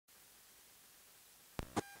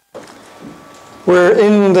We're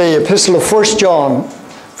in the epistle of 1 John,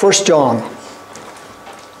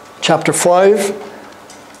 chapter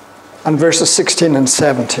 5, and verses 16 and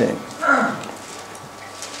 17.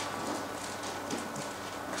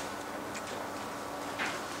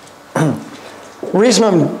 The reason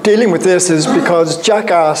I'm dealing with this is because Jack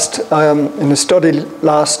asked in a study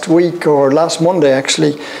last week, or last Monday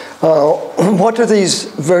actually, what do these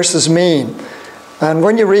verses mean? And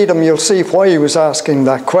when you read them, you'll see why he was asking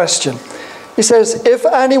that question. He says, if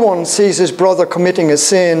anyone sees his brother committing a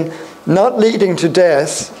sin not leading to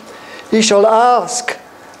death, he shall ask,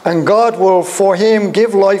 and God will for him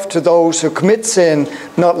give life to those who commit sin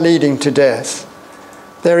not leading to death.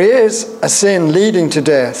 There is a sin leading to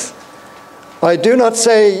death. I do not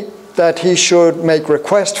say that he should make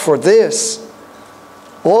request for this.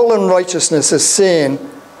 All unrighteousness is sin,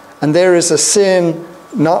 and there is a sin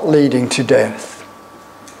not leading to death.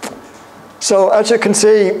 So as you can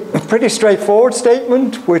see, a pretty straightforward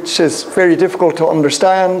statement, which is very difficult to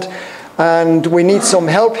understand, and we need some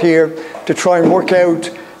help here to try and work out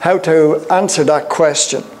how to answer that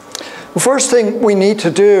question. The first thing we need to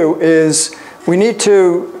do is we need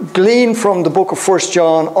to glean from the book of 1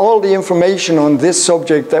 John all the information on this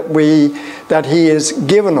subject that he has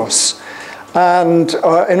given us. And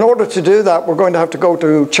in order to do that, we're going to have to go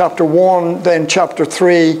to chapter 1, then chapter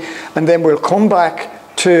 3, and then we'll come back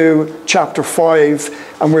to chapter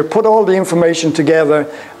 5, and we'll put all the information together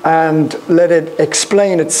and let it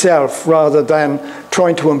explain itself rather than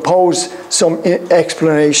trying to impose some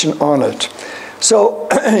explanation on it. So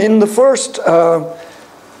in the first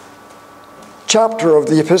chapter of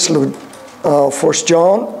the epistle of 1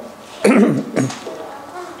 John,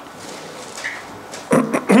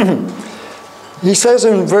 he says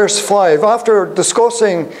in verse 5, after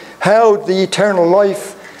discussing how the eternal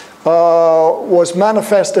life was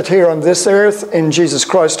manifested here on this earth in Jesus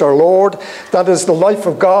Christ our Lord, that is the life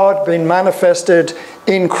of God being manifested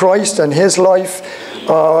in Christ and his life,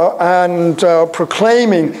 and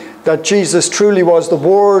proclaiming that Jesus truly was the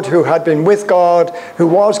Word who had been with God, who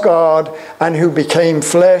was God, and who became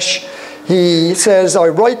flesh. He says, I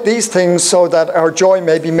write these things so that our joy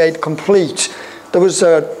may be made complete. There was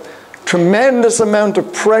a tremendous amount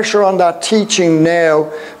of pressure on that teaching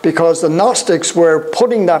now, because the Gnostics were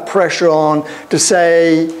putting that pressure on to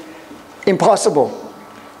say, impossible.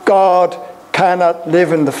 God cannot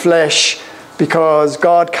live in the flesh because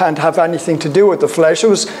God can't have anything to do with the flesh. It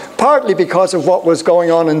was partly because of what was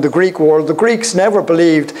going on in the Greek world. The Greeks never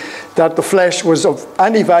believed that the flesh was of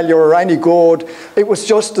any value or any good. It was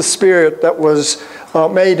just the spirit that was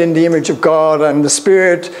made in the image of God, and the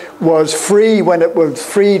spirit was free when it was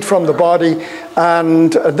freed from the body,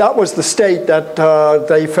 and that was the state that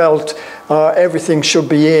they felt everything should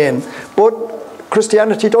be in. But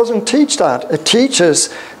Christianity doesn't teach that. It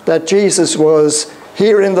teaches that Jesus was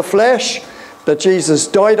here in the flesh, that Jesus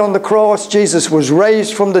died on the cross, Jesus was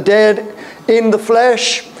raised from the dead in the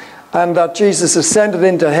flesh, and that Jesus ascended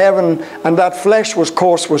into heaven, and that flesh was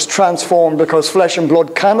transformed, because flesh and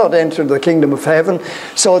blood cannot enter the kingdom of heaven,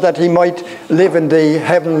 so that he might live in the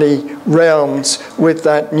heavenly realms with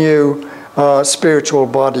that new spiritual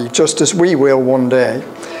body, just as we will one day.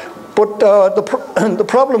 But the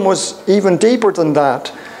problem was even deeper than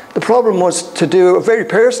that. The problem was to do a very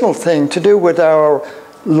personal thing, to do with our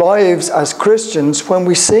lives as Christians when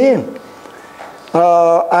we sin.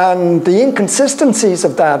 And the inconsistencies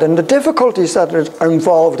of that, and the difficulties that are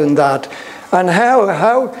involved in that, and how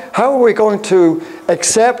are we going to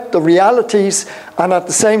accept the realities and at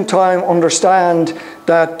the same time understand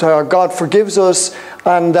that God forgives us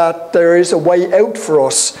and that there is a way out for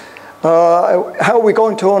us. How are we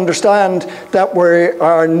going to understand that we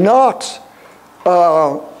are not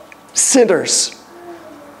sinners,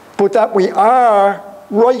 but that we are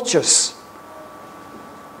righteous?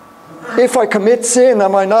 If I commit sin,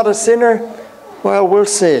 am I not a sinner? Well, we'll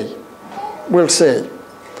see. We'll see.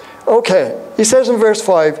 Okay, he says in verse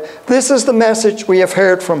 5, this is the message we have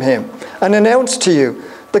heard from him and announced to you,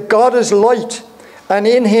 that God is light, and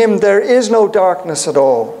in him there is no darkness at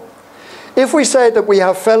all. If we say that we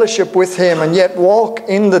have fellowship with him and yet walk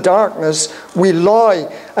in the darkness, we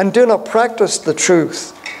lie and do not practice the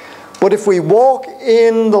truth. But if we walk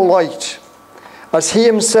in the light, as he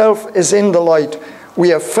himself is in the light, we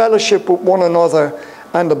have fellowship with one another,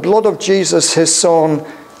 and the blood of Jesus, his Son,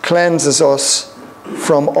 cleanses us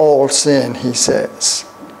from all sin, he says.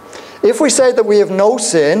 If we say that we have no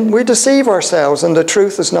sin, we deceive ourselves, and the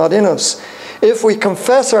truth is not in us. If we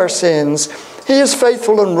confess our sins, he is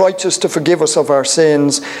faithful and righteous to forgive us of our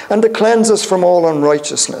sins and to cleanse us from all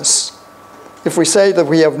unrighteousness. If we say that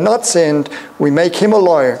we have not sinned, we make him a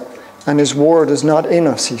liar, and his word is not in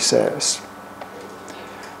us, he says.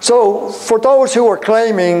 So for those who are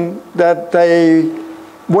claiming that they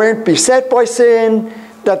weren't beset by sin,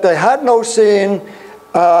 that they had no sin,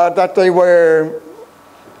 that they were,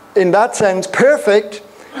 in that sense, perfect,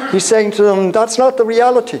 he's saying to them, that's not the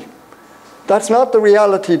reality. That's not the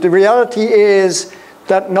reality. The reality is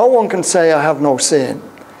that no one can say, I have no sin.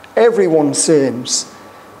 Everyone sins.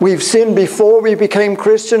 We've sinned before we became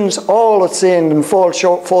Christians. All have sinned and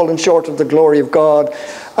fallen short of the glory of God.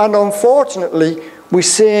 And unfortunately, we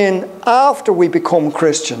sin after we become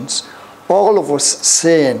Christians. All of us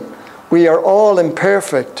sin. We are all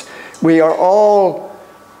imperfect. We are all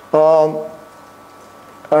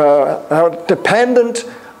dependent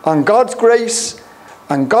on God's grace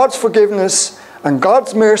and God's forgiveness and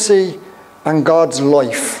God's mercy and God's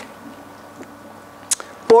life.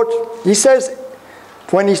 But he says,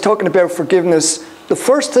 when he's talking about forgiveness, the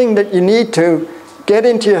first thing that you need to get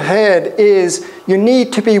into your head is you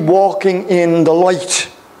need to be walking in the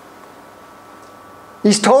light.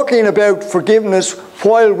 He's talking about forgiveness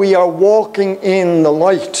while we are walking in the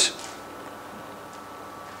light.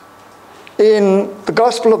 In the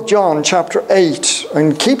Gospel of John, chapter 8,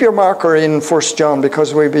 and keep your marker in 1 John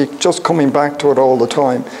because we'll be just coming back to it all the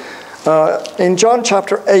time. In John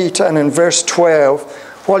chapter 8 and in verse 12,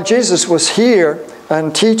 while Jesus was here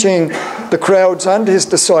and teaching the crowds and his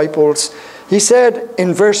disciples, he said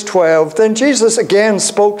in verse 12, then Jesus again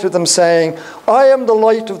spoke to them saying, I am the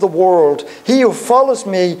light of the world. He who follows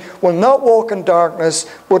me will not walk in darkness,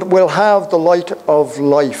 but will have the light of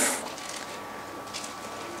life.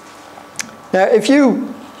 Now, if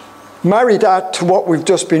you marry that to what we've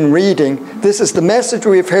just been reading, this is the message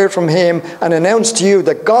we have heard from him and announced to you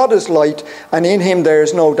that God is light and in him there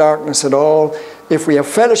is no darkness at all. If we have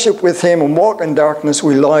fellowship with him and walk in darkness,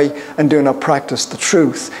 we lie and do not practice the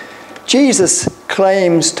truth. Jesus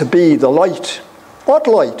claims to be the light. What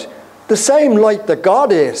light? The same light that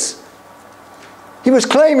God is. He was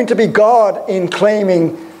claiming to be God in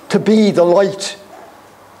claiming to be the light.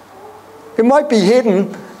 It might be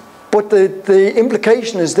hidden, but the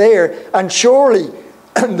implication is there. And surely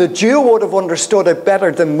the Jew would have understood it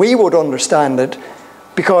better than we would understand it,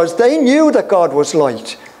 because they knew that God was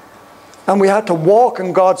light. And we had to walk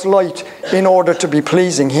in God's light in order to be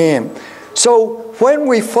pleasing him. So when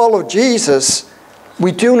we follow Jesus,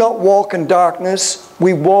 we do not walk in darkness,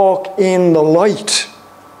 we walk in the light.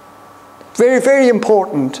 Very, very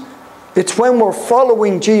important. It's when we're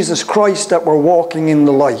following Jesus Christ that we're walking in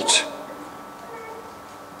the light.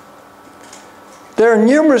 There are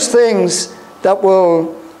numerous things that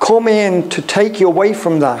will come in to take you away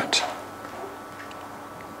from that.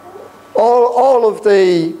 All of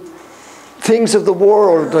the things of the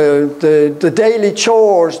world, the daily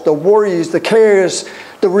chores, the worries, the cares,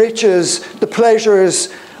 the riches, the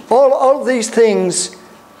pleasures, all of these things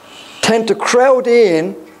tend to crowd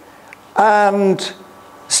in and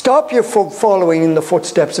stop you from following in the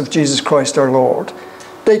footsteps of Jesus Christ our Lord.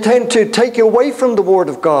 They tend to take you away from the Word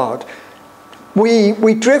of God.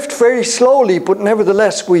 We drift very slowly, but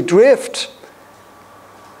nevertheless we drift.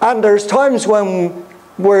 And there's times when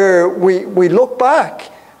we look back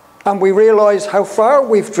and we realize how far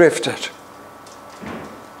we've drifted.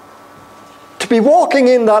 To be walking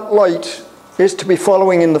in that light is to be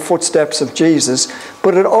following in the footsteps of Jesus,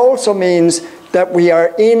 but it also means that we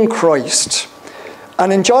are in Christ.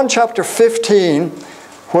 And in John chapter 15,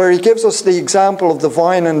 where he gives us the example of the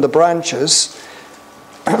vine and the branches,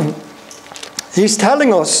 he's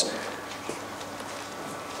telling us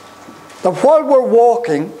that while we're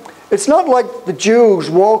walking, it's not like the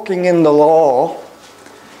Jews walking in the law,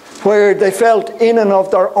 where they felt in and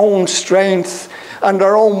of their own strength and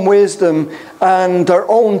their own wisdom and their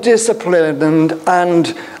own discipline and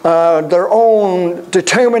their own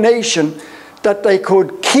determination that they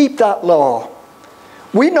could keep that law.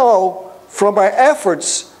 We know from our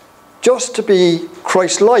efforts just to be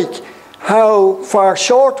Christ-like how far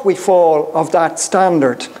short we fall of that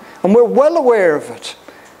standard. And we're well aware of it.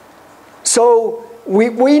 So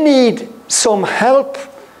we need some help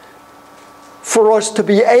for us to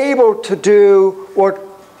be able to do what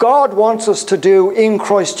God wants us to do in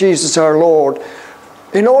Christ Jesus our Lord,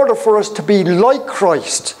 in order for us to be like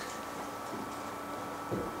Christ,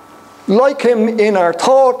 like him in our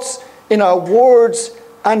thoughts, in our words,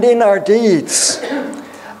 and in our deeds.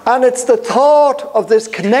 And it's the thought of this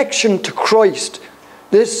connection to Christ,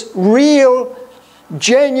 this real,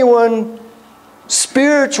 genuine,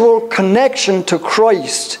 spiritual connection to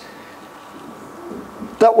Christ,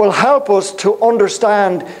 that will help us to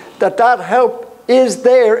understand that that help is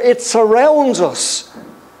there. It surrounds us.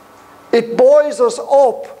 It buoys us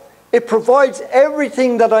up. It provides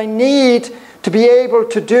everything that I need to be able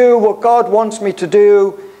to do what God wants me to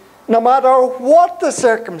do no matter what the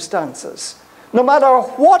circumstances, no matter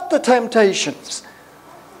what the temptations.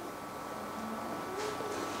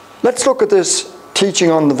 Let's look at this teaching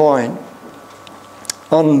on the vine.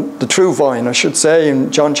 On the true vine, I should say,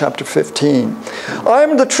 in John chapter 15. I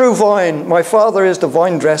am the true vine, my Father is the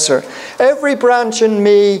vine dresser. Every branch in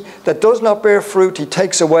me that does not bear fruit, he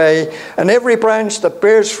takes away, and every branch that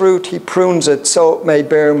bears fruit, he prunes it, so it may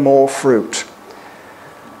bear more fruit.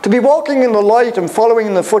 To be walking in the light and following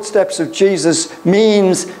in the footsteps of Jesus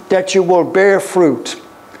means that you will bear fruit.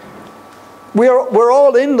 We're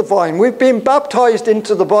all in the vine. We've been baptized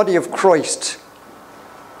into the body of Christ.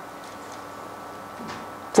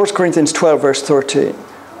 1 Corinthians 12, verse 13.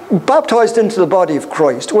 Baptized into the body of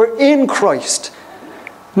Christ. We're in Christ.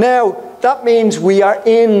 Now, that means we are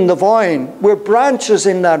in the vine. We're branches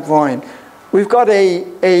in that vine. We've got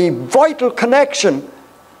a vital connection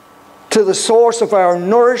to the source of our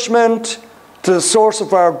nourishment, to the source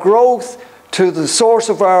of our growth, to the source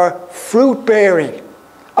of our fruit bearing.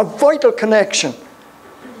 A vital connection.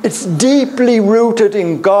 It's deeply rooted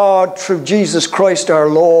in God through Jesus Christ our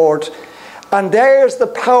Lord. And there's the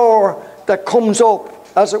power that comes up,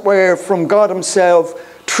 as it were, from God himself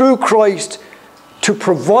through Christ to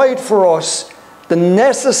provide for us the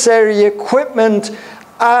necessary equipment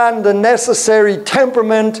and the necessary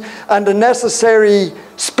temperament and the necessary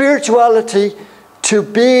spirituality to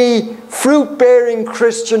be fruit-bearing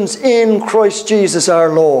Christians in Christ Jesus our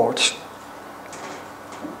Lord.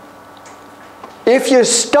 If you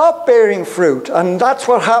stop bearing fruit, and that's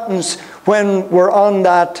what happens when we're on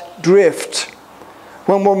that drift,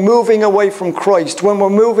 when we're moving away from Christ, when we're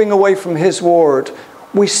moving away from his word,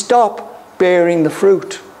 we stop bearing the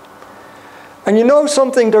fruit. And you know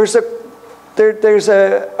something, there's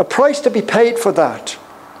a price to be paid for that.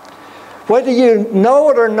 Whether you know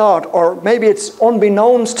it or not, or maybe it's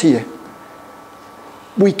unbeknownst to you,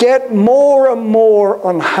 we get more and more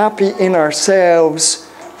unhappy in ourselves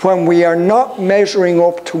when we are not measuring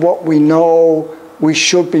up to what we know we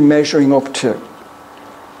should be measuring up to.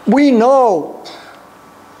 We know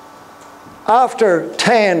after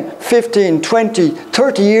 10, 15, 20,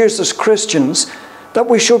 30 years as Christians that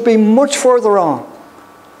we should be much further on.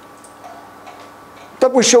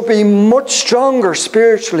 That we should be much stronger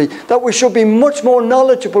spiritually. That we should be much more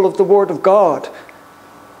knowledgeable of the Word of God.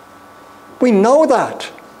 We know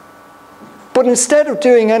that. But instead of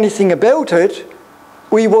doing anything about it,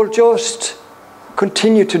 we will just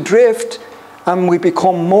continue to drift and we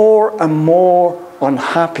become more and more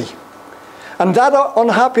unhappy. And that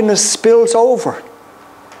unhappiness spills over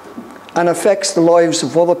and affects the lives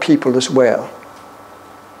of other people as well.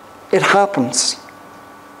 It happens.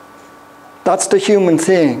 That's the human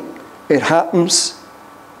thing. It happens.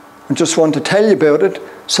 I just want to tell you about it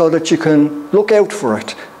so that you can look out for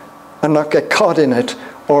it and not get caught in it,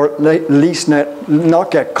 or at least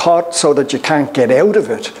not get caught so that you can't get out of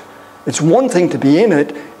it. It's one thing to be in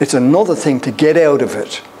it, it's another thing to get out of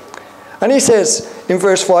it. And he says in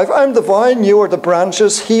verse 5, I'm the vine, you are the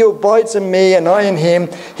branches. He who abides in me and I in him,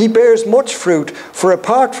 he bears much fruit. For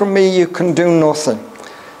apart from me you can do nothing.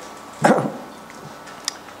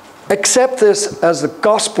 Accept this as the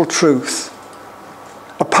gospel truth.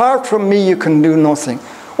 Apart from me you can do nothing.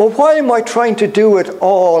 Well, why am I trying to do it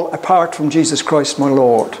all apart from Jesus Christ my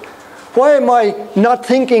Lord? Why am I not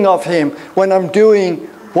thinking of him when I'm doing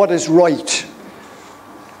what is right?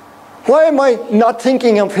 Why am I not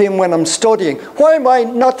thinking of him when I'm studying? Why am I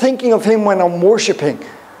not thinking of him when I'm worshipping?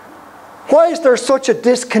 Why is there such a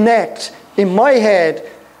disconnect in my head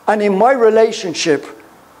and in my relationship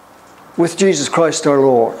with Jesus Christ our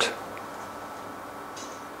Lord?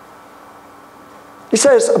 He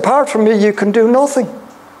says, apart from me you can do nothing.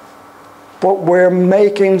 But we're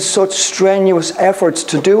making such strenuous efforts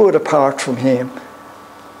to do it apart from him.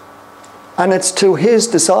 And it's to his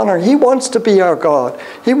dishonor. He wants to be our God.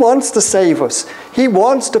 He wants to save us. He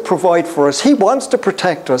wants to provide for us. He wants to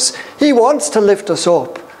protect us. He wants to lift us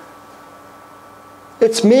up.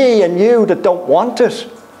 It's me and you that don't want it.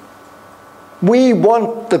 We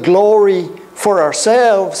want the glory for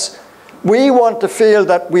ourselves. We want to feel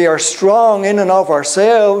that we are strong in and of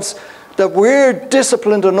ourselves, that we're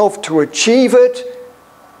disciplined enough to achieve it.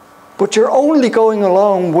 But you're only going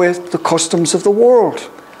along with the customs of the world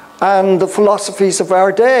and the philosophies of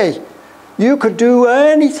our day. You could do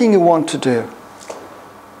anything you want to do.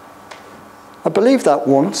 I believed that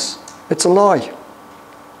once. It's a lie.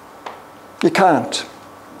 You can't.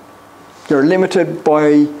 You're limited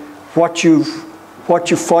by what you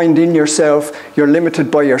find in yourself. You're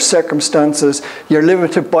limited by your circumstances. You're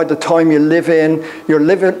limited by the time you live in. You're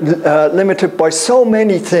limited by so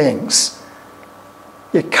many things.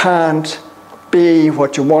 You can't be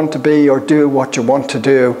what you want to be or do what you want to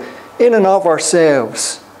do, in and of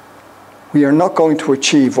ourselves, we are not going to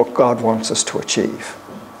achieve what God wants us to achieve.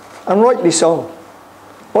 And rightly so.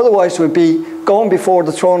 Otherwise, we'd be going before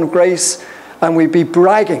the throne of grace and we'd be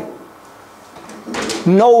bragging.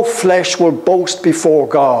 No flesh will boast before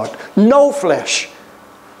God. No flesh.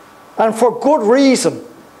 And for good reason.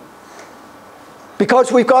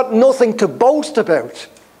 Because we've got nothing to boast about.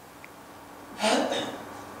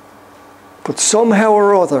 But somehow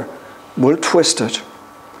or other, we'll twist it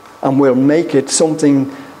and we'll make it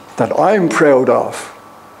something that I'm proud of,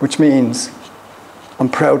 which means I'm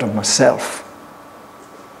proud of myself.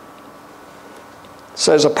 It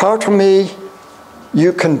says, apart from me,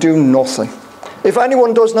 you can do nothing. If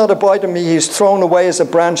anyone does not abide in me, he is thrown away as a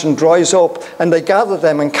branch and dries up, and they gather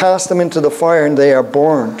them and cast them into the fire, and they are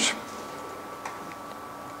burned.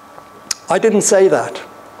 I didn't say that.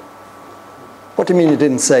 What do you mean you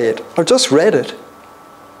didn't say it? I've just read it.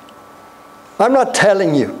 I'm not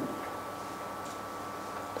telling you.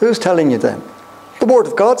 Who's telling you then? The Word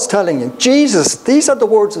of God's telling you. Jesus, these are the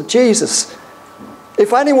words of Jesus.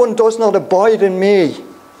 If anyone does not abide in me,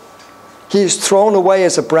 he is thrown away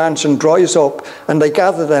as a branch and dries up, and they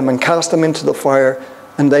gather them and cast them into the fire,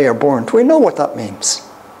 and they are burnt. We know what that means.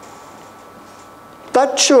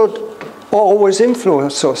 That should always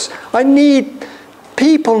influence us.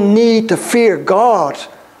 People need to fear God.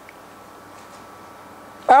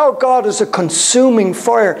 Our God is a consuming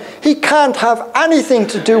fire. He can't have anything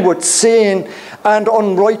to do with sin and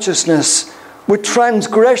unrighteousness, with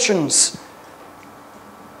transgressions,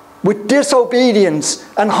 with disobedience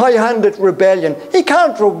and high-handed rebellion. He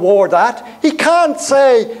can't reward that. He can't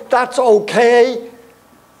say, that's okay.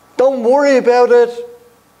 Don't worry about it.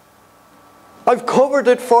 I've covered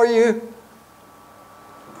it for you.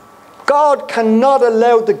 God cannot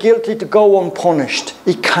allow the guilty to go unpunished.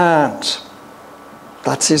 He can't.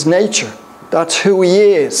 That's his nature. That's who he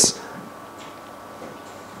is.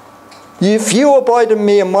 If you abide in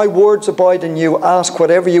me and my words abide in you, ask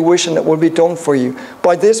whatever you wish and it will be done for you.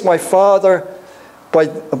 By this is my Father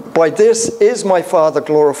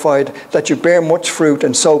glorified, that you bear much fruit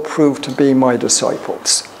and so prove to be my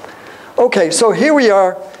disciples. Okay, so here we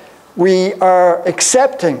are. We are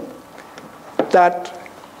accepting that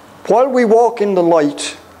while we walk in the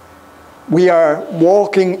light, we are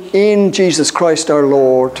walking in Jesus Christ our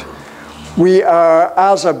Lord. We are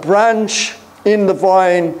as a branch in the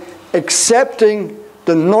vine, accepting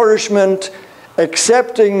the nourishment,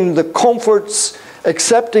 accepting the comforts,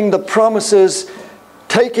 accepting the promises,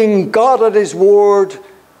 taking God at his word,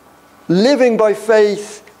 living by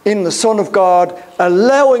faith in the Son of God,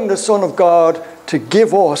 allowing the Son of God to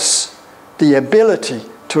give us the ability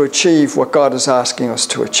to achieve what God is asking us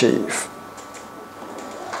to achieve.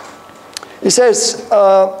 He says,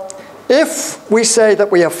 if we say that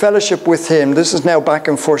we have fellowship with him, this is now back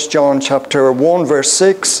in 1 John chapter 1 verse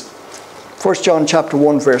 6. 1 John chapter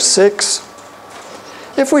 1 verse 6.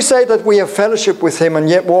 If we say that we have fellowship with him and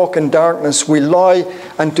yet walk in darkness, we lie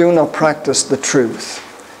and do not practice the truth.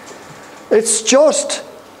 It's just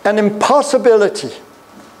an impossibility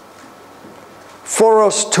for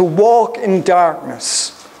us to walk in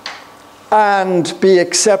darkness and be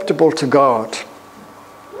acceptable to God.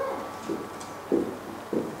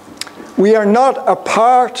 We are not a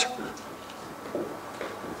part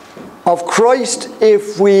of Christ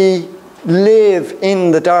if we live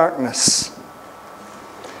in the darkness.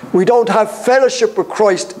 We don't have fellowship with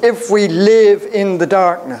Christ if we live in the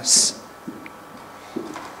darkness.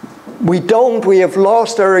 We have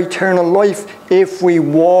lost our eternal life if we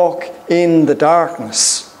walk in the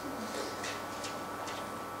darkness.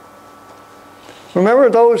 Remember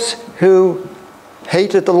those who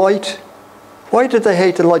hated the light? Why did they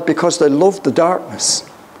hate the light? Because they loved the darkness.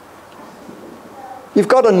 You've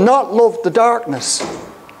got to not love the darkness.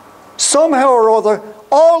 Somehow or other,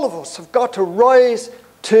 all of us have got to rise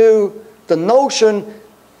to the notion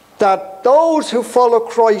that those who follow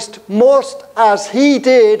Christ must, as he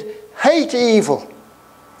did, hate evil.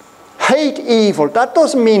 Hate evil. That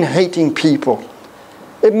doesn't mean hating people.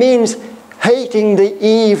 It means hating the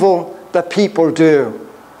evil that people do.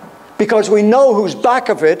 Because we know who's back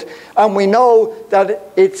of it, and we know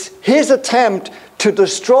that it's his attempt to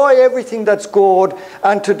destroy everything that's good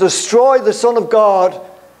and to destroy the Son of God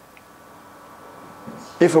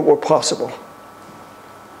if it were possible.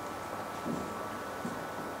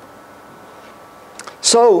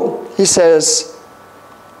 So, he says,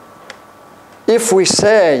 if we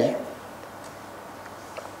say,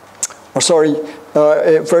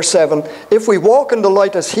 verse 7, if we walk in the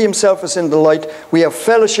light as he himself is in the light, we have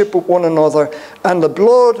fellowship with one another, and the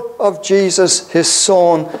blood of Jesus, his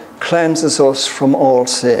Son, cleanses us from all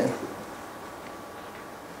sin.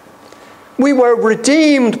 We were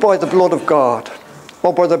redeemed by the blood of God,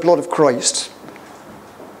 or by the blood of Christ.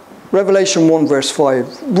 Revelation 1 verse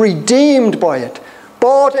 5, redeemed by it,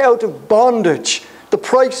 bought out of bondage. The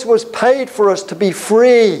price was paid for us to be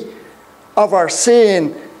free of our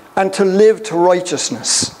sin and to live to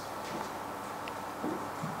righteousness.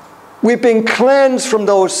 We've been cleansed from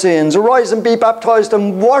those sins. Arise and be baptized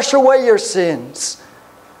and wash away your sins.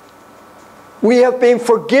 We have been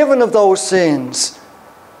forgiven of those sins.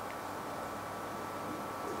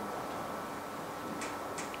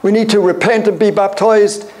 We need to repent and be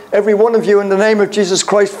baptized, every one of you, in the name of Jesus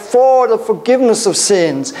Christ for the forgiveness of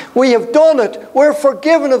sins. We have done it. We're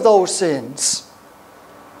forgiven of those sins.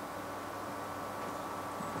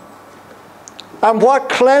 And what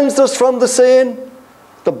cleansed us from the sin?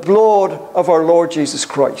 The blood of our Lord Jesus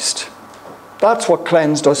Christ. That's what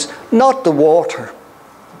cleansed us, not the water.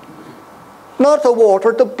 Not the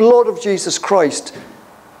water, the blood of Jesus Christ.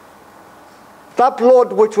 That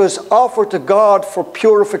blood which was offered to God for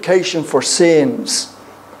purification for sins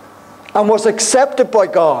and was accepted by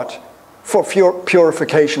God for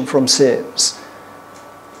purification from sins.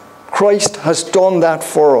 Christ has done that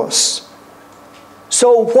for us.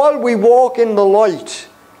 So while we walk in the light,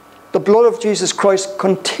 the blood of Jesus Christ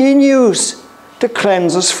continues to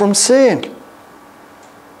cleanse us from sin.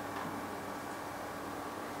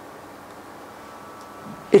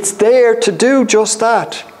 It's there to do just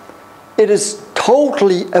that. It is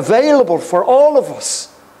totally available for all of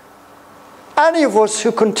us. Any of us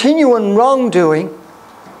who continue in wrongdoing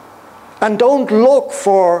and don't look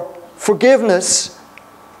for forgiveness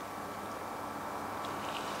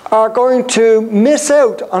are going to miss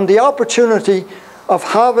out on the opportunity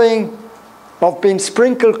of being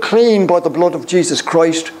sprinkled clean by the blood of Jesus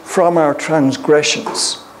Christ from our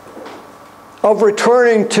transgressions, of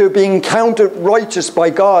returning to being counted righteous by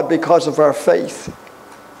God because of our faith.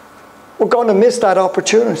 We're going to miss that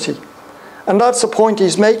opportunity. And that's the point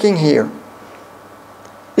he's making here.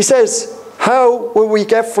 He says, how will we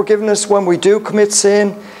get forgiveness when we do commit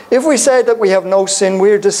sin? If we say that we have no sin,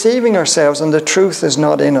 we are deceiving ourselves and the truth is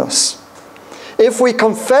not in us. If we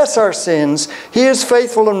confess our sins, he is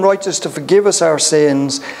faithful and righteous to forgive us our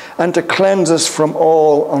sins and to cleanse us from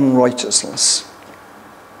all unrighteousness.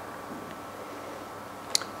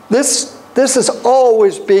 This has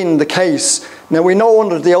always been the case. Now we know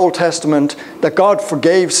under the Old Testament that God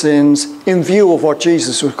forgave sins in view of what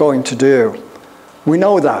Jesus was going to do. We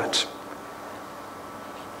know that.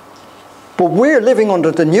 But we're living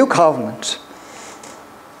under the new covenant.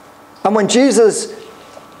 And when Jesus,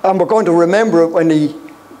 and we're going to remember it when he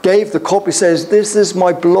gave the cup, he says, this is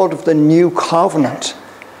my blood of the new covenant.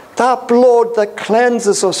 That blood that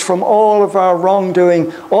cleanses us from all of our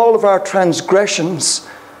wrongdoing, all of our transgressions,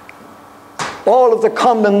 all of the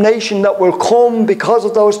condemnation that will come because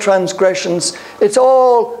of those transgressions. It's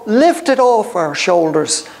all lifted off our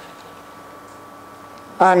shoulders.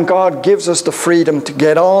 And God gives us the freedom to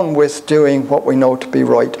get on with doing what we know to be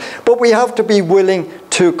right. But we have to be willing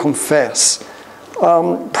to confess.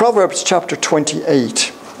 Proverbs chapter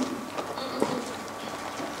 28.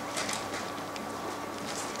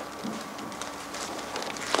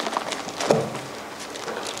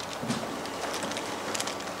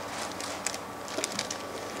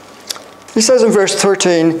 He says in verse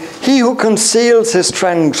 13, he who conceals his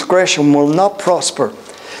transgression will not prosper.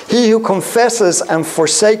 He who confesses and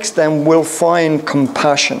forsakes them will find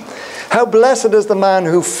compassion. How blessed is the man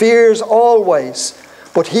who fears always,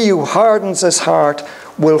 but he who hardens his heart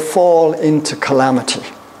will fall into calamity.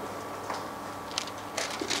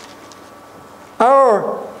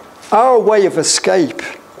 Our way of escape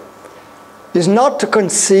is not to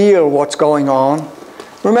conceal what's going on.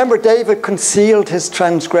 Remember, David concealed his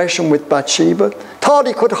transgression with Bathsheba. Thought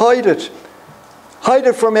he could hide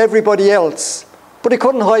it from everybody else. But he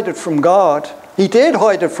couldn't hide it from God. He did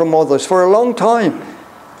hide it from others for a long time.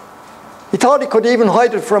 He thought he could even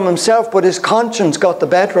hide it from himself, but his conscience got the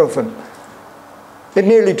better of him. It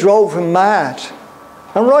nearly drove him mad.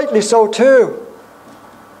 And rightly so too.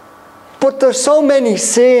 But there's so many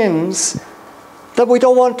sins that we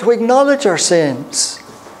don't want to acknowledge our sins.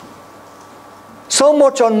 So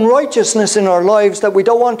much unrighteousness in our lives that we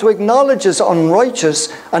don't want to acknowledge as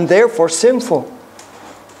unrighteous and therefore sinful.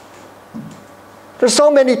 There's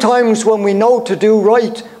so many times when we know to do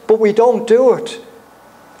right, but we don't do it.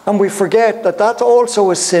 And we forget that that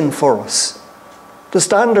also is sin for us. The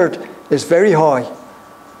standard is very high.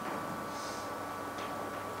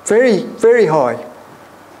 Very, very high.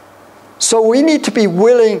 So we need to be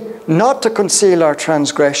willing not to conceal our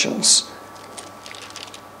transgressions.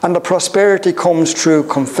 And the prosperity comes through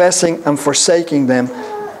confessing and forsaking them,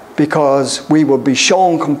 because we will be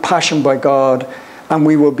shown compassion by God and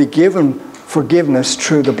we will be given forgiveness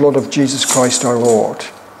through the blood of Jesus Christ our Lord.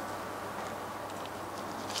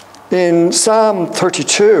 In Psalm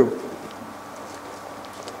 32,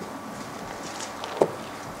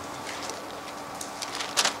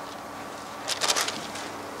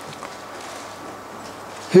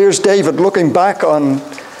 here's David looking back on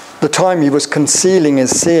the time he was concealing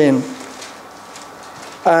his sin,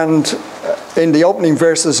 and in the opening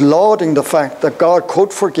verses lauding the fact that God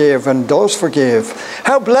could forgive and does forgive.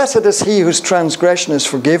 How blessed is he whose transgression is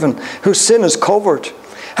forgiven, whose sin is covered.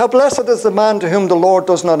 How blessed is the man to whom the Lord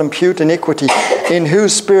does not impute iniquity, in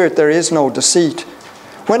whose spirit there is no deceit.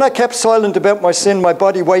 When I kept silent about my sin, my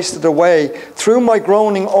body wasted away through my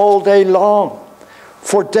groaning all day long.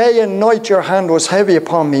 For day and night your hand was heavy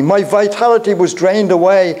upon me. My vitality was drained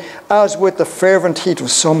away as with the fervent heat of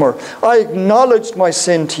summer. I acknowledged my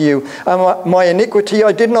sin to you, and my iniquity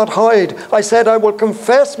I did not hide. I said, I will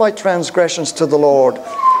confess my transgressions to the Lord.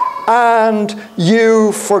 And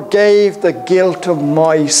you forgave the guilt of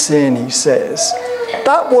my sin, he says.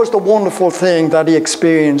 That was the wonderful thing that he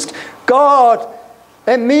experienced. God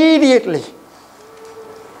immediately,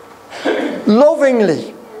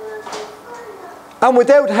 lovingly, and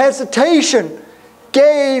without hesitation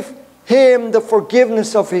gave him the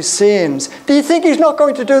forgiveness of his sins. Do you think he's not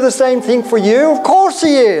going to do the same thing for you? Of course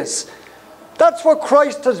he is. That's what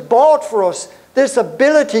Christ has bought for us, this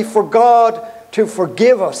ability for God to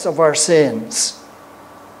forgive us of our sins.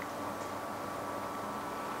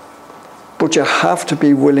 But you have to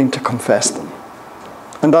be willing to confess them.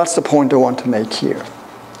 And that's the point I want to make here.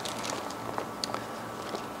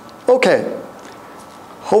 Okay.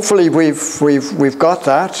 Hopefully we've got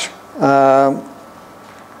that.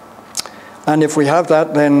 And if we have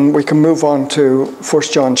that, then we can move on to 1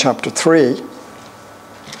 John chapter 3.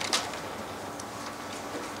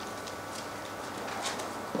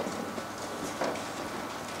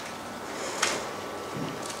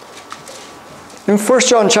 In 1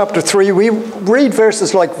 John chapter 3, we read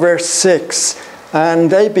verses like verse 6, and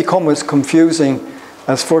they become as confusing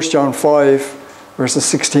as 1 John 5, verses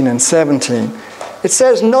 16 and 17. It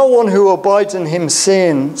says, no one who abides in him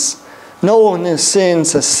sins. No one who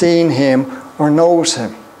sins has seen him or knows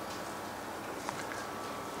him.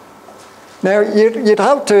 Now, you'd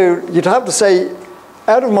have to say,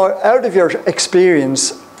 out of your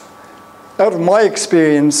experience, out of my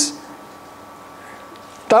experience,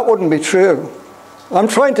 that wouldn't be true. I'm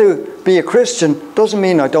trying to be a Christian, doesn't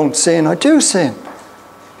mean I don't sin. I do sin.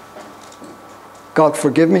 God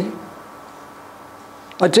forgive me.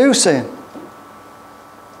 I do sin.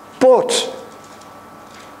 But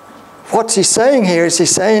what's he saying here? Is he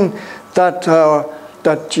saying that,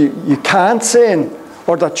 that you can't sin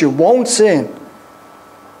or that you won't sin?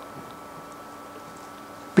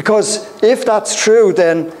 Because if that's true,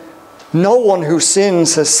 then no one who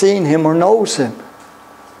sins has seen him or knows him.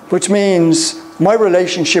 Which means my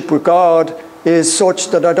relationship with God is such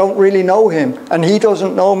that I don't really know him and he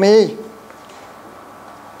doesn't know me.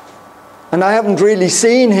 And I haven't really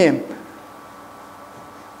seen him.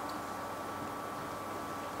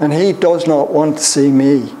 And he does not want to see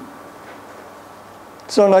me.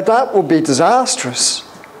 So now that would be disastrous.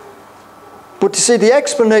 But you see, the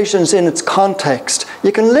explanation is in its context.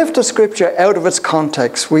 You can lift a scripture out of its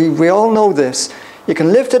context. We all know this. You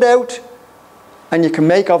can lift it out and you can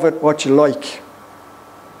make of it what you like.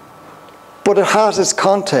 But it has its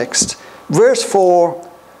context. Verse 4,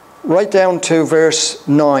 right down to verse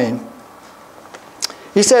 9.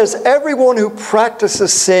 He says, everyone who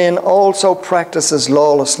practices sin also practices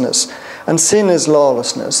lawlessness. And sin is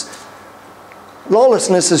lawlessness.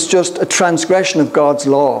 Lawlessness is just a transgression of God's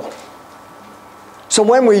law. So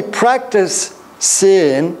when we practice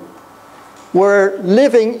sin, we're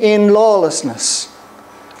living in lawlessness.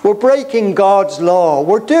 We're breaking God's law.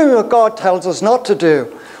 We're doing what God tells us not to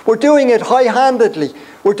do. We're doing it high-handedly.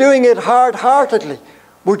 We're doing it hard-heartedly.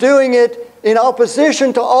 We're doing it in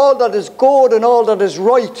opposition to all that is good and all that is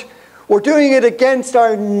right. We're doing it against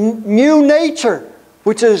our new nature,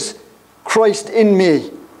 which is Christ in me,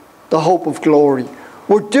 the hope of glory.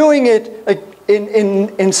 We're doing it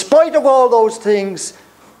in spite of all those things.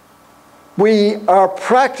 We are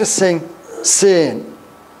practicing sin.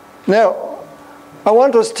 Now, I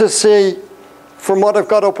want us to see, from what I've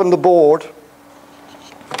got up on the board,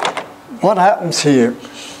 what happens here.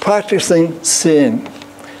 Practicing sin.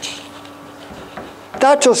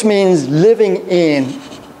 That just means living in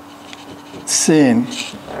sin.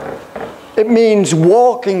 It means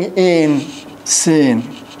walking in sin.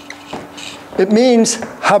 It means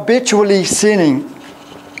habitually sinning.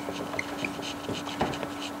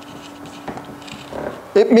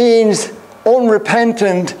 It means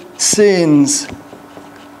unrepentant sins.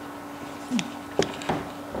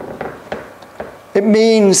 It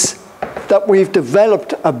means that we've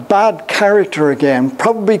developed a bad character again,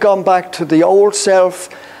 probably gone back to the old self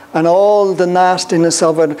and all the nastiness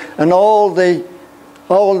of it and all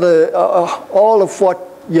of what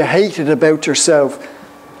you hated about yourself.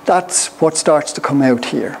 That's what starts to come out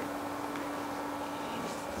here.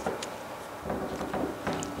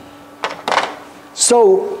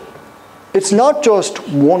 So it's not just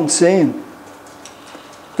one sin.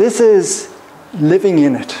 This is living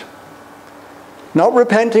in it. Not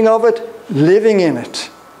repenting of it, living in it.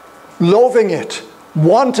 Loving it,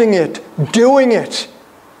 wanting it, doing it.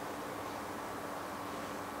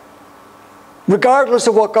 Regardless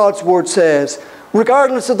of what God's word says,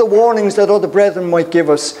 regardless of the warnings that other brethren might give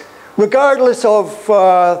us, regardless of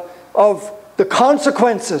the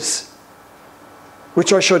consequences,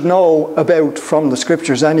 which I should know about from the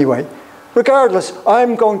scriptures anyway. Regardless,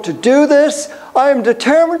 I'm going to do this. I am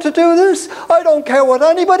determined to do this. I don't care what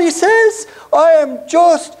anybody says.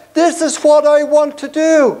 This is what I want to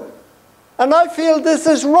do. And I feel this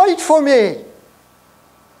is right for me.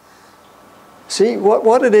 See,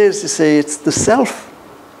 what it is, you see, it's the self.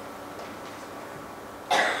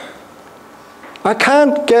 I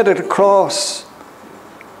can't get it across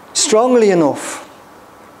strongly enough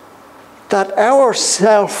that our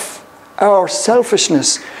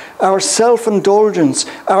selfishness, our self-indulgence,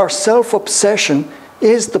 our self-obsession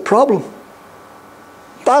is the problem.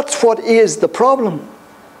 That's what is the problem.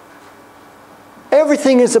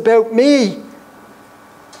 Everything is about me.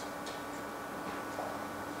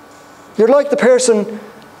 You're like the person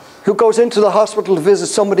who goes into the hospital to visit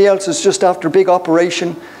somebody else who's just after a big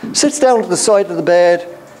operation, sits down to the side of the bed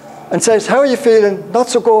and says, "How are you feeling?" "Not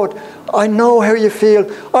so good." "I know how you feel.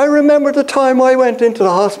 I remember the time I went into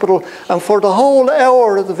the hospital and for the whole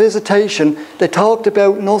hour of the visitation, they talked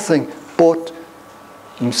about nothing but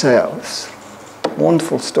themselves."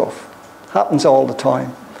 Wonderful stuff. Happens all the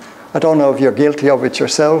time. I don't know if you're guilty of it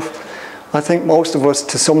yourself. I think most of us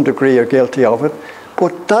to some degree are guilty of it.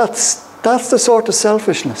 But that's the sort of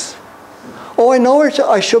selfishness. Oh, I know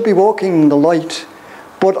I should be walking in the light,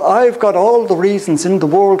 but I've got all the reasons in the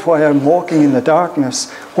world why I'm walking in the darkness,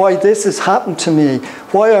 why this has happened to me,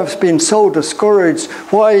 why I've been so discouraged,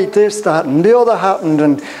 why this, that, and the other happened,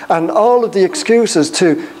 and all of the excuses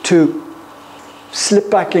to slip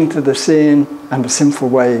back into the sin and the sinful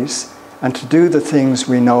ways and to do the things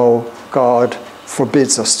we know God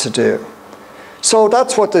forbids us to do. So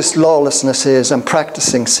that's what this lawlessness is, and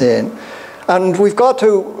practicing sin. And we've got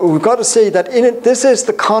to see that in it, this is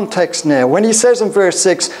the context now. When he says in verse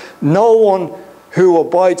 6, no one who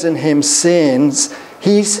abides in him sins,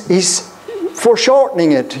 he's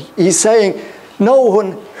foreshortening it. He's saying no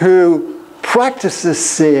one who practices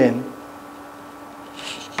sin,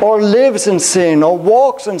 or lives in sin, or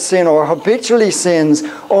walks in sin, or habitually sins,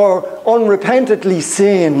 or unrepentantly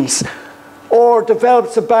sins, or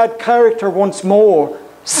develops a bad character once more,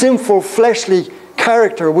 sinful fleshly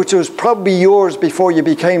character, which was probably yours before you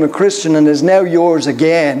became a Christian and is now yours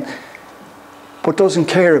again, but doesn't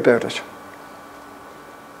care about it.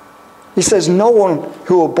 He says no one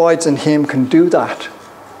who abides in him can do that.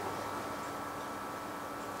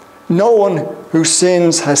 No one who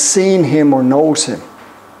sins has seen him or knows him.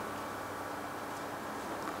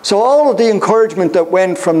 So all of the encouragement that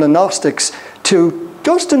went from the Gnostics to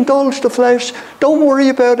just indulge the flesh, don't worry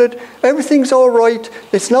about it, everything's all right,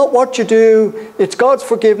 it's not what you do, it's God's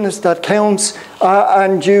forgiveness that counts,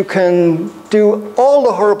 and you can do all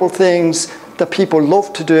the horrible things that people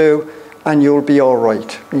love to do, and you'll be all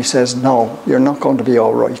right. He says, no, you're not going to be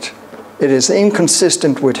all right. It is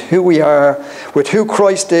inconsistent with who we are, with who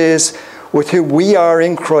Christ is, with who we are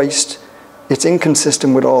in Christ. It's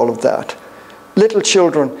inconsistent with all of that. Little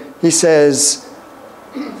children, he says,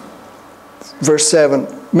 verse 7,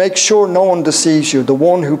 make sure no one deceives you. The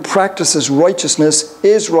one who practices righteousness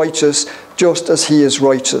is righteous, just as he is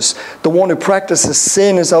righteous. The one who practices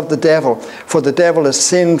sin is of the devil, for the devil has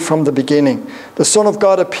sinned from the beginning. The Son of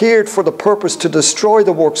God appeared for the purpose to destroy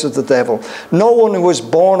the works of the devil. No one who is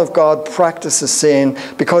born of God practices sin,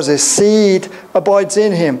 because his seed abides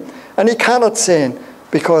in him, and he cannot sin,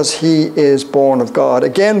 because he is born of God.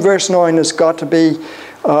 Again, verse 9 has got to be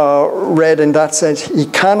read in that sense. He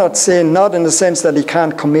cannot sin, not in the sense that he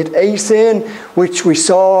can't commit a sin, which we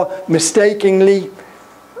saw mistakenly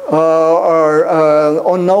or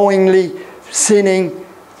unknowingly sinning.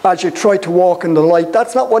 as you try to walk in the light.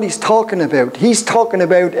 That's not what he's talking about. He's talking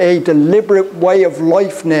about a deliberate way of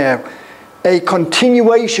life now, a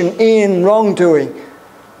continuation in wrongdoing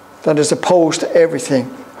that is opposed to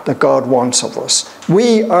everything that God wants of us.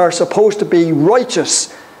 We are supposed to be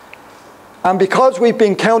righteous, and because we've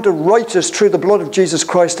been counted righteous through the blood of Jesus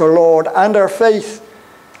Christ our Lord and our faith,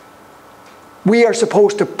 we are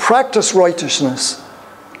supposed to practice righteousness.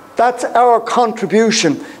 That's our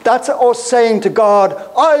contribution. That's us saying to God,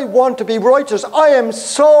 I want to be righteous. I am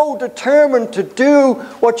so determined to do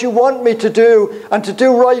what you want me to do, and to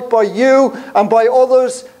do right by you and by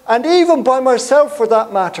others, and even by myself for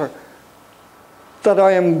that matter, that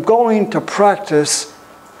I am going to practice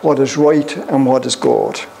what is right and what is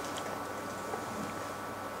good.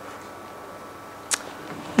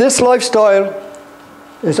 This lifestyle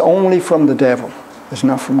is only from the devil. It's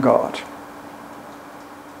not from God.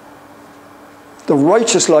 The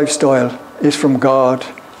righteous lifestyle is from God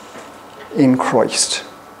in Christ.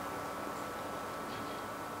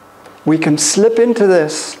 We can slip into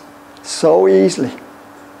this so easily.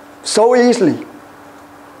 So easily.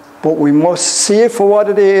 But we must see it for what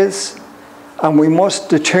it is, and we must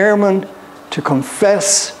determine to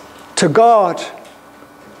confess to God.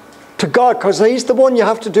 To God, because he's the one you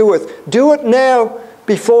have to do with. Do it now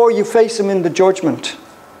before you face him in the judgment.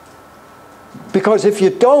 Because if you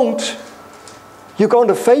don't, you're going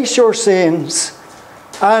to face your sins,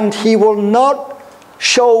 and he will not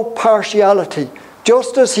show partiality.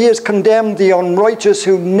 Just as he has condemned the unrighteous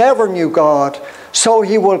who never knew God, so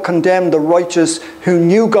he will condemn the righteous who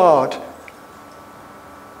knew God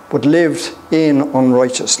but lived in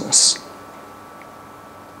unrighteousness.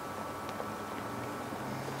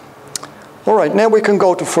 All right, now we can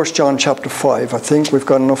go to 1 John chapter 5. I think we've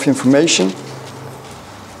got enough information.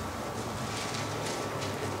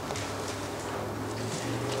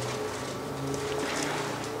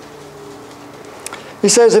 He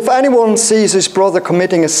says, if anyone sees his brother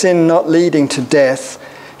committing a sin not leading to death,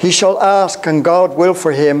 he shall ask, and God will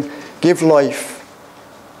for him give life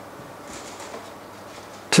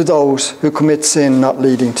to those who commit sin not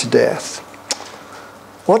leading to death.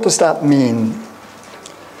 What does that mean?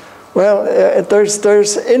 Well,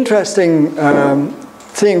 there's interesting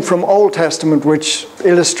thing from Old Testament which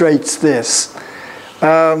illustrates this.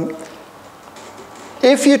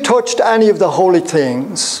 If you touched any of the holy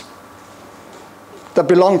things that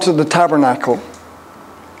belong to the tabernacle,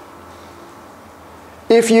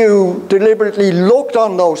 if you deliberately looked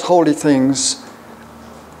on those holy things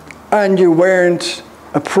and you weren't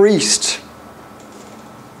a priest,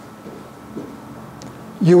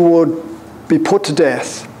 you would be put to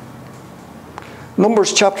death.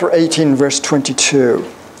 Numbers chapter 18, verse 22.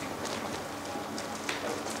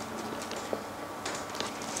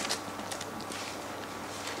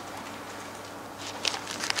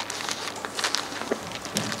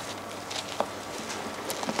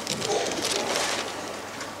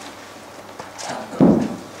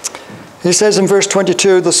 He says in verse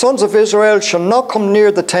 22, the sons of Israel shall not come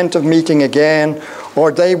near the tent of meeting again,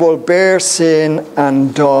 or they will bear sin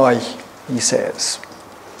and die, he says.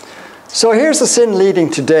 So here's the sin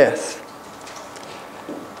leading to death.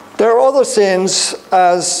 There are other sins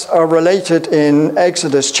as are related in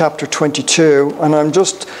Exodus chapter 22, and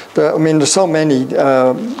there's so many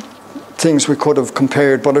things we could have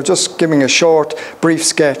compared, but I'm just giving a short, brief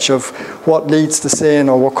sketch of what leads to sin,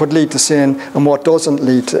 or what could lead to sin, and what doesn't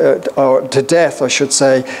lead to death, I should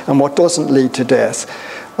say, and what doesn't lead to death.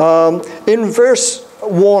 In verse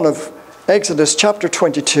 1 of Exodus chapter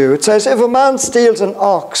 22, it says, if a man steals an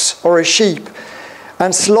ox or a sheep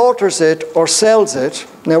and slaughters it or sells it.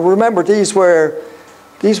 Now remember, these were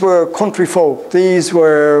country folk. These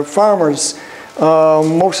were farmers.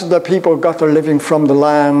 Most of the people got their living from the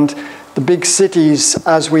land. The big cities,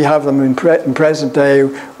 as we have them in present day,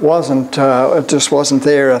 it just wasn't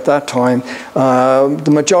there at that time.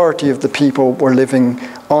 The majority of the people were living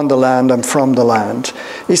on the land and from the land.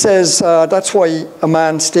 He says that's why a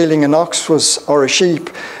man stealing an ox or a sheep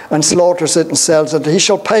and slaughters it and sells it, he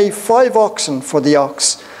shall pay 5 oxen for the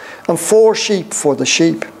ox and 4 sheep for the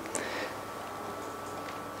sheep.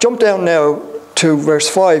 Jump down now to verse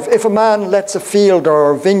 5. If a man lets a field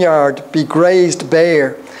or a vineyard be grazed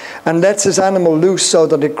bare, and lets his animal loose so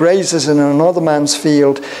that it grazes in another man's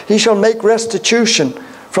field, he shall make restitution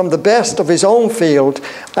from the best of his own field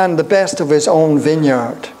and the best of his own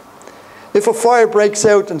vineyard. If a fire breaks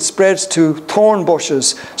out and spreads to thorn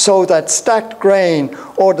bushes so that stacked grain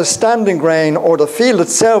or the standing grain or the field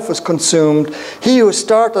itself is consumed, he who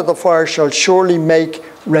started the fire shall surely make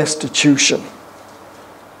restitution.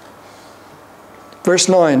 Verse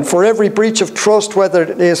 9, for every breach of trust, whether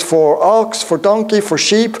it is for ox, for donkey, for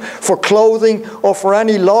sheep, for clothing, or for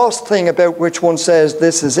any lost thing about which one says,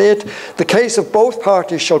 this is it, the case of both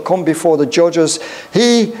parties shall come before the judges.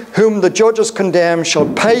 He whom the judges condemn shall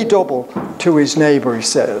pay double to his neighbour, he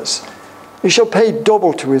says. He shall pay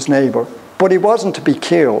double to his neighbour, but he wasn't to be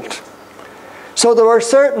killed. So there are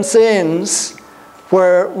certain sins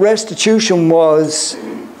where restitution was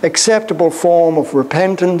acceptable form of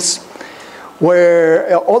repentance, where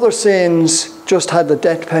other sins just had the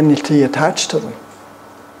death penalty attached to them.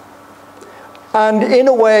 And in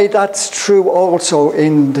a way, that's true also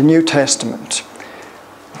in the New Testament.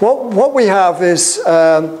 What we have is,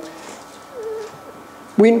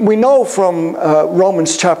 we know from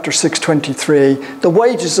Romans chapter 6:23, the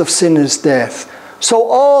wages of sin is death. So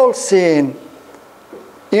all sin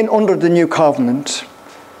under the new covenant,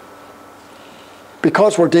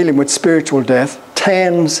 because we're dealing with spiritual death,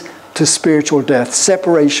 tends to spiritual death,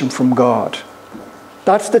 separation from God.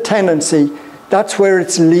 That's the tendency, that's where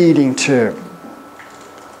it's leading to.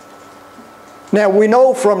 Now we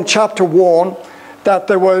know from chapter 1 that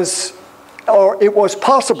it was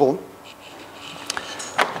possible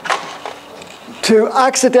to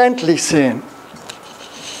accidentally sin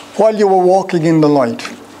while you were walking in the light.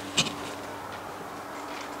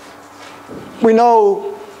 We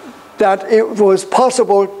know that it was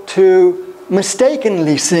possible to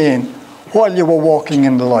mistakenly sin while you were walking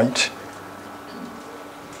in the light.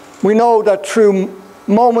 We know that through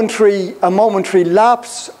a momentary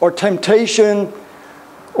lapse or temptation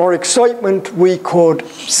or excitement, we could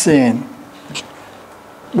sin.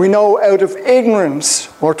 We know out of ignorance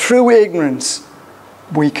or through ignorance,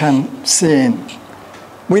 we can sin.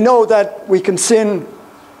 We know that we can sin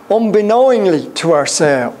unbeknowingly to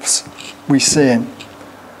ourselves. We sin.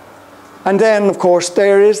 And then, of course,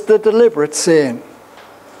 there is the deliberate sin.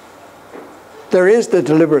 There is the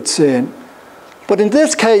deliberate sin. But in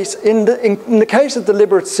this case, in the case of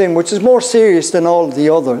deliberate sin, which is more serious than all of the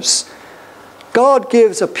others, God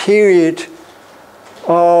gives a period,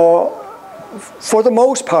 for the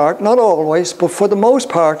most part, not always, but for the most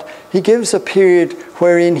part, he gives a period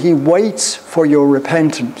wherein he waits for your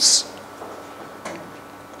repentance.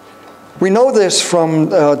 We know this from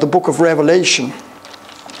the book of Revelation.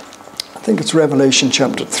 I think it's Revelation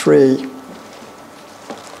chapter 3.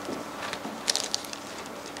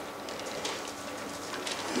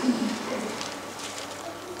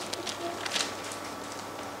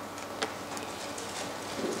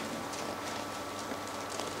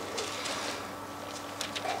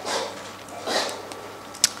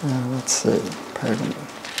 Let's see, pardon me.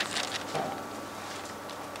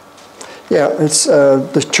 Yeah, it's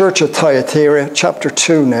the church of Thyatira, chapter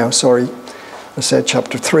 2 now, sorry. I said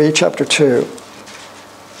chapter 3, chapter 2.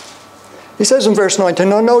 He says in verse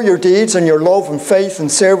 19, I know your deeds and your love and faith and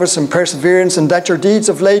service and perseverance, and that your deeds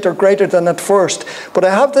of late are greater than at first. But I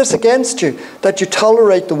have this against you, that you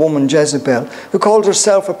tolerate the woman Jezebel, who calls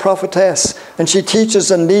herself a prophetess, and she teaches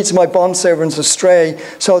and leads my bondservants astray,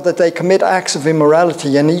 so that they commit acts of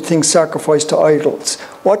immorality and eat things sacrificed to idols.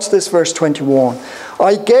 Watch this, verse 21.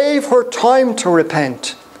 I gave her time to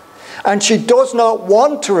repent, and she does not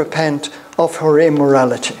want to repent of her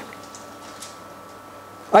immorality.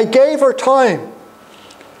 I gave her time.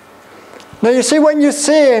 Now you see, when you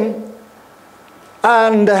sin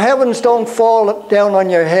and the heavens don't fall down on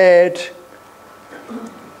your head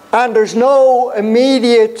and there's no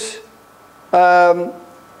immediate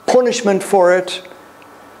punishment for it,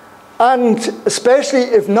 and especially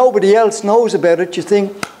if nobody else knows about it, you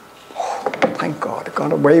think, oh, thank God I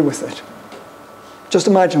got away with it. Just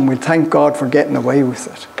imagine we thank God for getting away with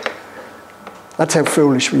it. That's how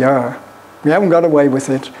foolish we are. We haven't got away with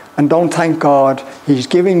it, and don't thank God. He's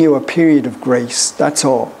giving you a period of grace, that's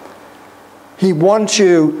all. He wants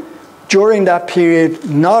you, during that period,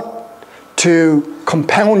 not to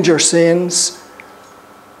compound your sins.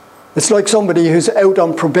 It's like somebody who's out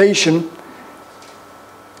on probation.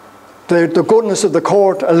 The goodness of the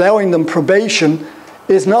court allowing them probation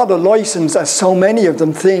is not a license, as so many of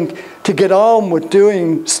them think, to get on with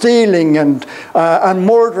doing stealing and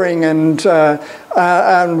murdering and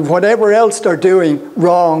whatever else they're doing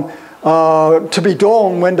wrong, to be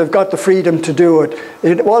done when they've got the freedom to do it.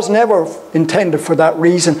 It was never intended for that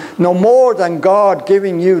reason. No more than God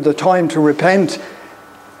giving you the time to repent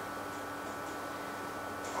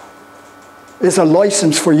is a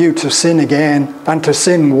license for you to sin again and to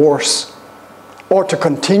sin worse, or to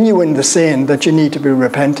continue in the sin that you need to be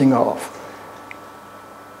repenting of.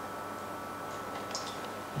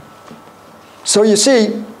 So you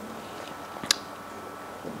see,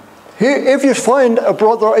 if you find a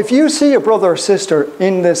brother, if you see a brother or sister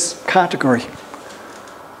in this category,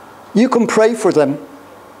 you can pray for them.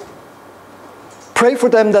 Pray for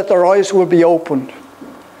them that their eyes will be opened.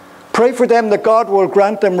 Pray for them that God will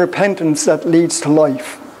grant them repentance that leads to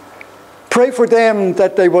life. Pray for them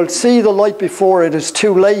that they will see the light before it is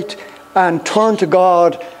too late and turn to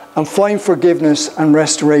God and find forgiveness and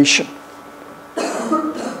restoration.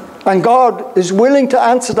 And God is willing to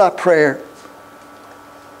answer that prayer.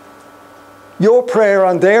 Your prayer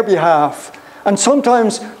on their behalf. And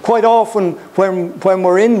sometimes, quite often, when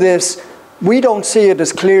we're in this, we don't see it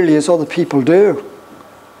as clearly as other people do.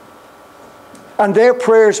 And their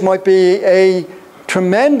prayers might be a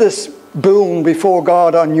tremendous boon before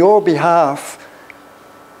God on your behalf.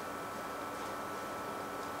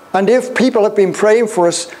 And if people have been praying for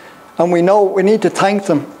us, and we know we need to thank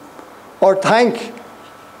them, or thank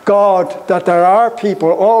God that there are people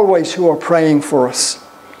always who are praying for us.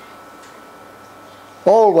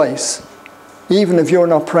 Always. Even if you're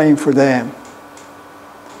not praying for them.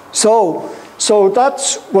 So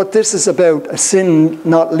that's what this is about, a sin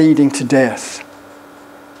not leading to death.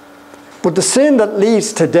 But the sin that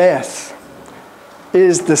leads to death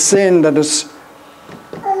is the sin that is,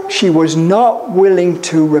 she was not willing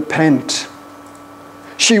to repent.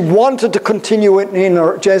 She wanted to continue in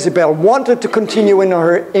her, Jezebel wanted to continue in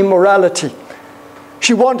her immorality.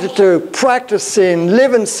 She wanted to practice sin,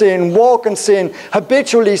 live in sin, walk in sin,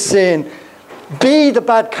 habitually sin, be the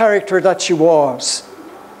bad character that she was.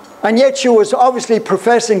 And yet she was obviously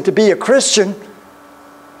professing to be a Christian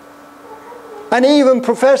and even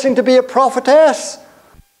professing to be a prophetess.